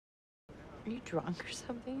Are you drunk or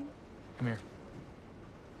something? Come here.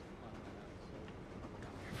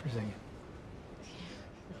 For a second.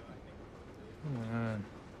 Come on.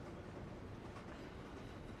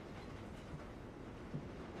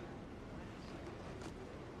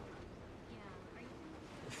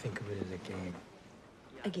 Think of it as a game.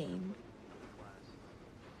 A game?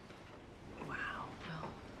 Wow, well...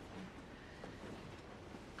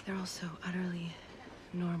 They're all so utterly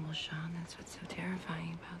normal, Sean. That's what's so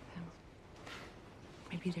terrifying about them.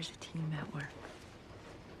 Maybe there's a team at work.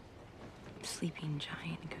 Sleeping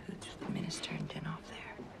giant in cahoots with the minister and Den off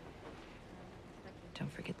there.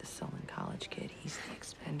 Don't forget the sullen college kid. He's the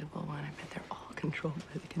expendable one. I bet they're all controlled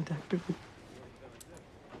by the conductor.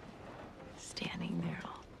 Standing there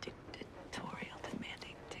all dictatorial,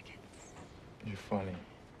 demanding tickets. You're funny.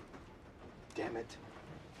 Damn it.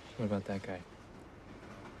 What about that guy?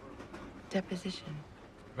 Deposition.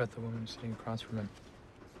 What about the woman sitting across from him?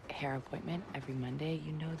 Hair appointment every Monday.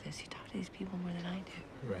 You know this. You talk to these people more than I do.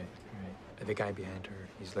 Right, right. The guy behind her,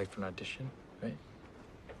 he's late for an audition, right?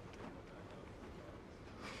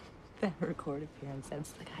 That record appearance,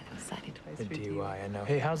 that's the guy that was cited twice The for DUI, I know.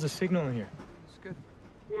 Hey, how's the signal in here? It's good.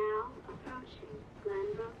 Now approaching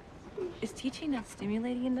Glenbrook Station. Is teaching not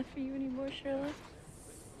stimulating enough for you anymore, Shirley?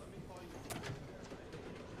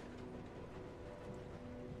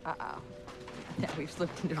 Uh-oh. Now we've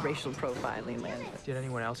slipped into racial profiling land. Did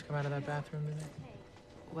anyone else come out of that bathroom today?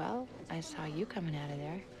 Well, I saw you coming out of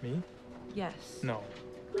there. Me? Yes. No.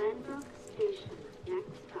 Glenbrook Station.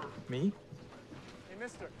 Next stop. Me? Hey,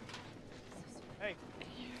 mister. Hey.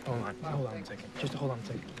 Hold on a second. Just hold on a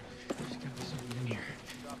second. Just got something in here.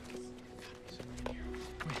 Something in here.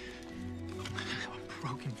 Wait. A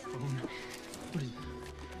broken phone. What is it?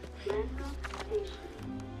 Glenbrook Station.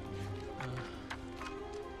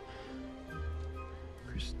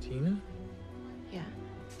 Christina? Yeah.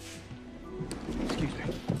 Excuse me.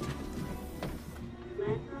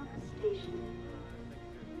 Glenbrook Station.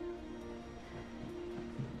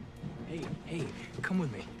 Hey, come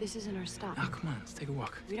with me. This isn't our stop. Oh, come on, let's take a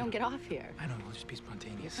walk. We don't get off here. I know, we'll just be You're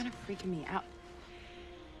spontaneous. kind of freaking me out.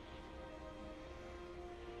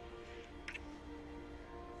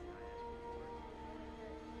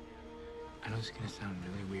 I know this is gonna sound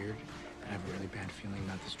really weird, but I have a really bad feeling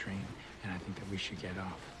about this train, and I think that we should get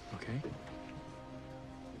off, okay?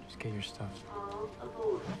 Just get your stuff. All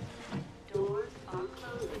aboard. Doors are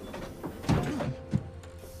closing.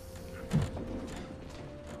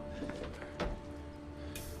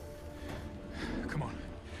 Come on,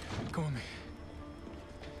 come with me.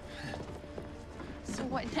 So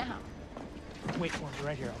what now? Wait for me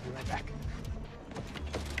right here, I'll be right back.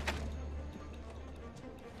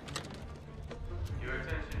 Your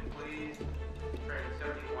attention, please. Train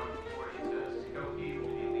 7140 to Skokie will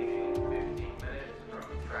be leaving in 15 minutes from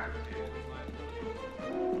track 2.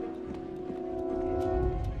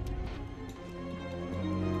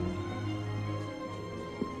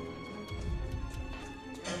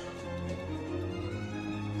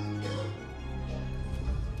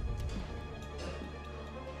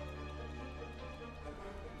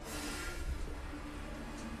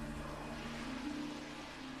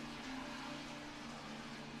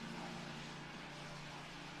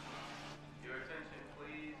 Your attention,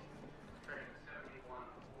 please. Train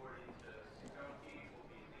 7140 to Skokie will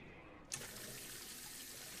be leaving in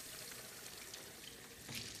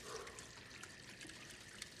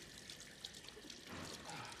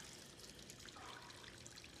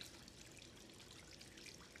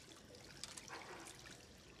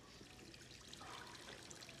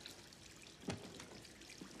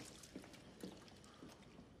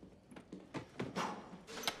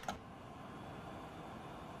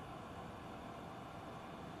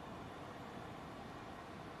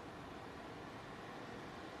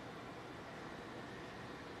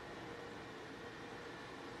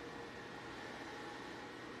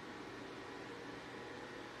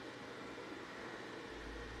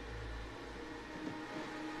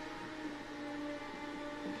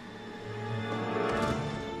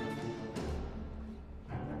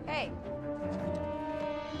Hey.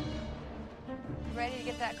 You ready to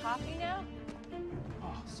get that coffee now?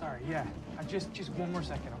 Oh, sorry, yeah. Just one more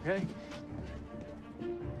second, okay?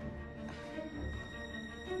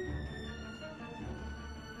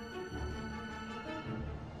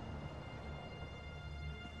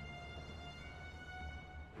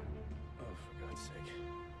 Oh, for God's sake.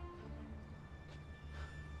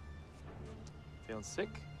 Feeling sick?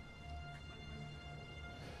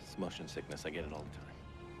 It's motion sickness. I get it all the time.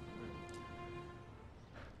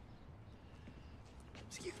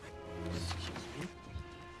 Excuse me. Excuse me.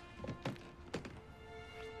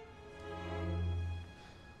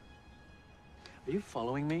 Are you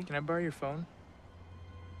following me? Can I borrow your phone?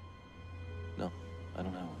 No, I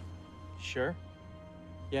don't have one. Sure.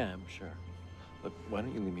 Yeah, I'm sure. Look, why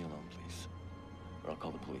don't you leave me alone, please? Or I'll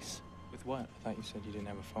call the police. With what? I thought you said you didn't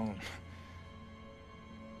have a phone.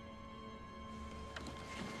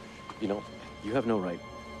 You know, you have no right.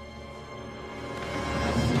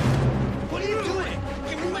 What are you doing?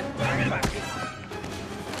 Give me my back!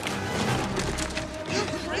 You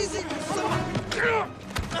crazy son!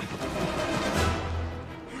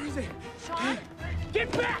 Where is he? Sean?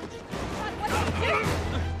 Get back! Sean, what are you doing?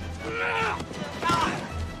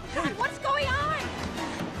 Sean, what's going on?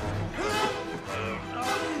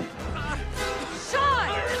 Sean!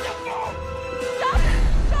 Stop it!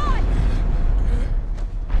 Sean!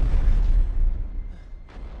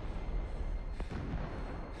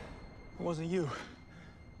 It wasn't you.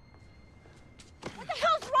 What the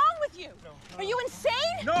hell's wrong with you? Are you insane?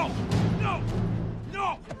 No! No!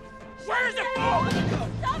 No! Where is the phone?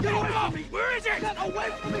 Stop Get it! away from me! Where is it? Get away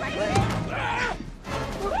from me, please!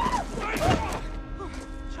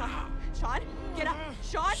 Sean, get up.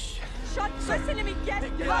 Sean, Sean, listen to me. Get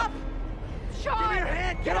up. Sean. Give me your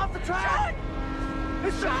hand. Get off the track. Sean.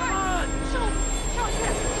 It's Sean. Sean,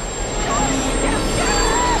 get up. Sean.